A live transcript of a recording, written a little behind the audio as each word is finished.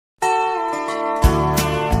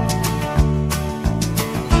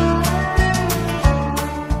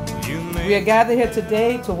We are gathered here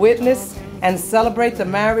today to witness and celebrate the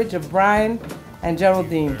marriage of Bryan and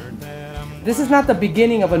Geraldine. This is not the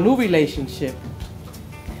beginning of a new relationship,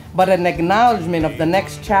 but an acknowledgement of the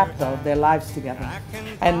next chapter of their lives together.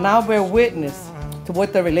 And now bear witness to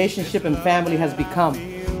what the relationship and family has become.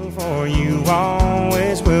 For you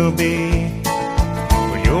always will be,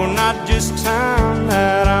 but you're not just time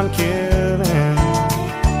that I'm killing.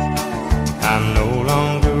 I'm no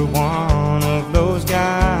longer one of those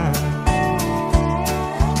guys.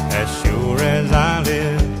 As sure as I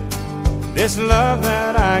live, this love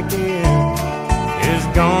that I give is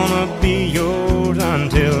gonna be yours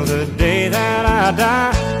until the day that I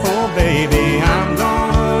die. Oh baby, I'm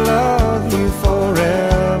gonna love you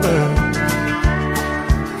forever,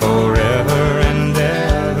 forever and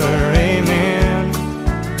ever, amen.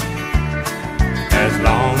 As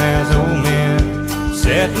long as old men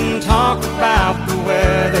sit and talk about the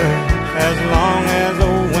weather, as long as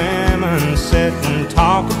old women sit and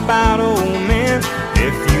talk about old men.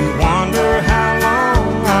 If you wonder how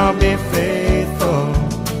long I'll be faithful,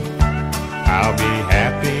 I'll be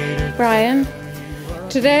happy. Bryan,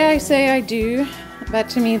 today I say I do, but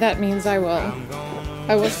to me that means I will.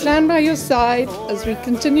 I will stand by your side as we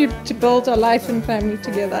continue to build our life and family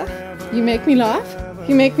together. You make me laugh,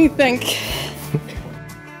 you make me think,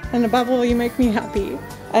 and above all, you make me happy.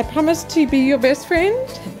 I promise to be your best friend.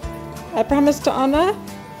 I promise to honor,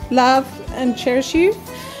 love, and cherish you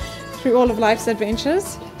through all of life's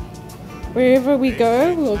adventures. Wherever we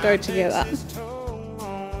go, we'll go together.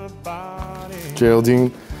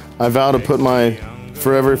 Geraldine, I vow to put my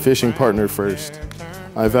forever fishing partner first.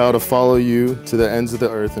 I vow to follow you to the ends of the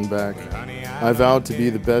earth and back. I vow to be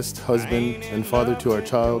the best husband and father to our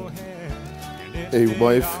child a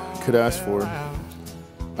wife could ask for.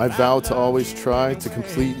 I vow to always try to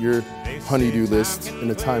complete your honey-do list in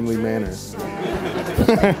a timely manner.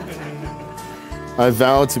 I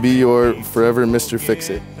vow to be your forever Mr.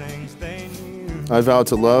 Fix-It. I vow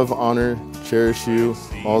to love, honor, cherish you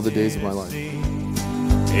all the days of my life.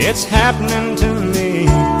 It's happening to me.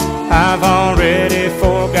 I've already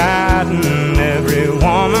forgotten every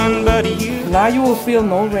woman but you. Now you will feel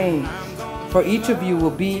no rain, for each of you will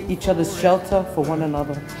be each other's shelter for one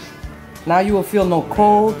another. Now you will feel no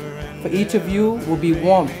cold, for each of you will be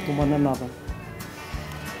warmth to one another.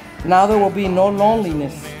 Now there will be no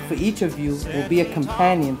loneliness, for each of you will be a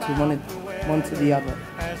companion to one to the other.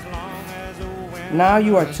 Now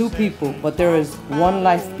you are two people, but there is one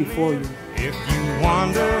life before you. If you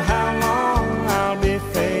wonder how long I'll be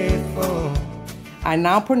faithful, I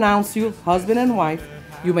now pronounce you husband and wife.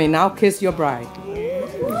 You may now kiss your bride.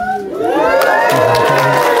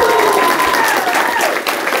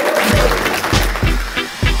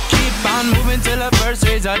 Till the first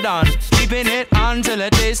rays are done, keeping it on till the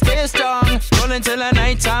day stays strong, rolling till the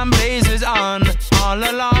nighttime blazes on. All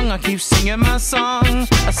along I keep singing my song.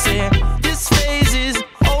 I say this phase is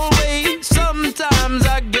always. Sometimes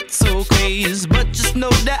I get so crazy, but just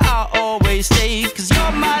know that I'll always stay, 'cause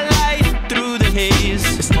you're my light through the haze.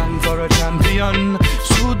 It's time for a champion,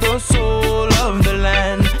 soothe the soul of the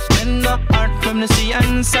land, bend the heart from the sea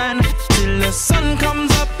and sand till the sun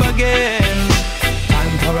comes up again.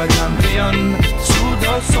 For a champion, soothe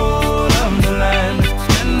the soul of the land,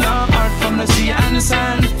 bend the heart from the sea and the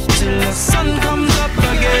sand till the sun comes up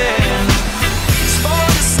again. For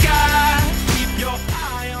the sky, keep your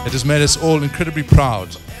eye on. It has made us all incredibly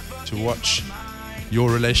proud to watch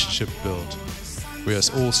your relationship build. We are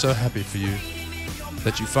all so happy for you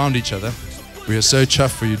that you found each other. We are so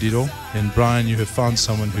chuffed for you, Dido. In Bryan, you have found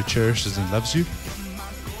someone who cherishes and loves you,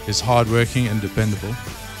 is hardworking and dependable,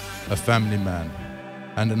 a family man,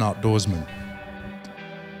 and an outdoorsman.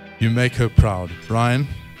 You make her proud, Bryan,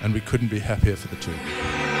 and we couldn't be happier for the two.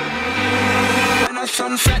 When the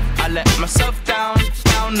sunset, I let myself down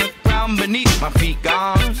the ground beneath my feet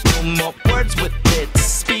gone. No more words with it to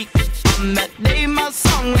speak. On that day my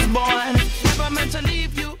song was born. Never meant to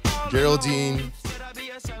leave you. Geraldine,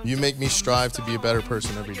 you make me strive to be a better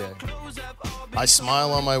person every day. I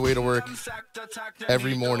smile on my way to work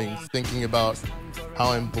every morning thinking about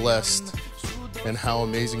how I'm blessed and how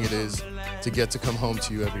amazing it is to get to come home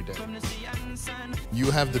to you every day. You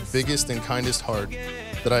have the biggest and kindest heart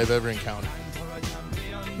that I've ever encountered.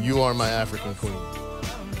 You are my African queen.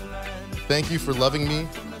 Thank you for loving me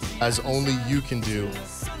as only you can do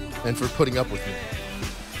and for putting up with me.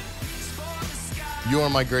 You are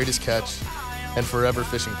my greatest catch and forever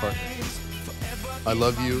fishing partner. I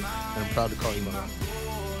love you and I'm proud to call you mine.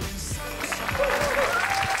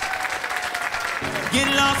 get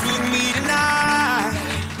lost with me tonight.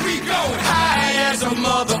 We go high as a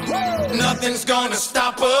mother. Nothing's gonna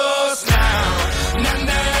stop us now. Na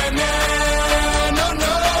na na.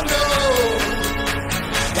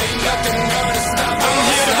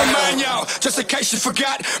 case you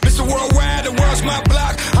forgot, Mr. Worldwide, the world's my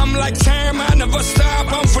block. I'm like time, I never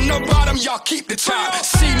stop. I'm from the bottom, y'all keep the top.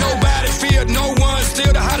 See nobody, fear no one.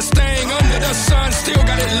 Still the hottest thing under the sun. Still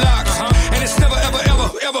got it locked. And it's never, ever, ever,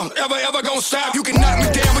 ever, ever, ever gonna stop. You can knock me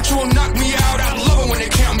down, but you won't knock me out. I love it when they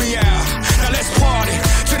count me out. Now let's party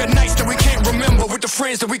to the nights that we can't remember, with the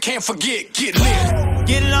friends that we can't forget. Get lit.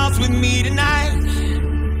 Get lost with me tonight.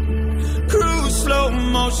 Cruise slow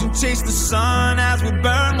motion, chase the sun as we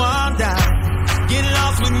burn one down. Get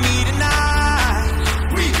lost with me tonight.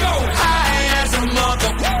 We go High as a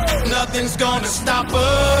mother, nothing's gonna stop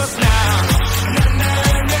us now.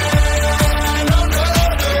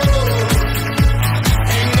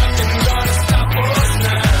 Ain't nothing gonna stop us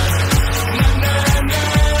now.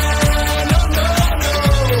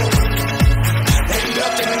 Ain't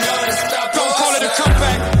nothing gonna stop us. Don't call it a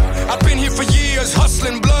comeback. I've been here for years,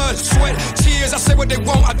 hustling, blood, sweat, tears. I say what they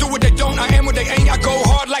want, I do what they don't. I am what they ain't. I go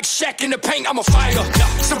hard like Shaq in the paint. I'm a fighter,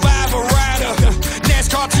 survivor, rider.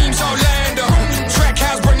 NASCAR teams Orlando. Track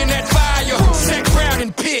house bringing that fire. Zach Brown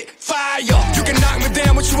and Pitt, fire. You can knock me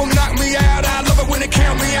down, but you won't knock me out. I love it when they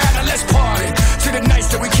count me out. Now let's party to the nights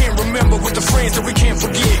that we can't remember, with the friends that we can't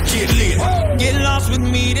forget. Get lit. Get lost with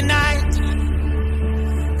me tonight.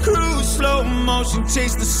 Cruise slow motion,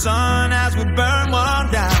 chase the sun as we burn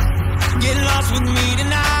one down. Get lost with me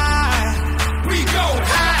tonight. We go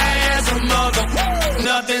high as a mother,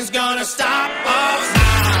 nothing's gonna stop us.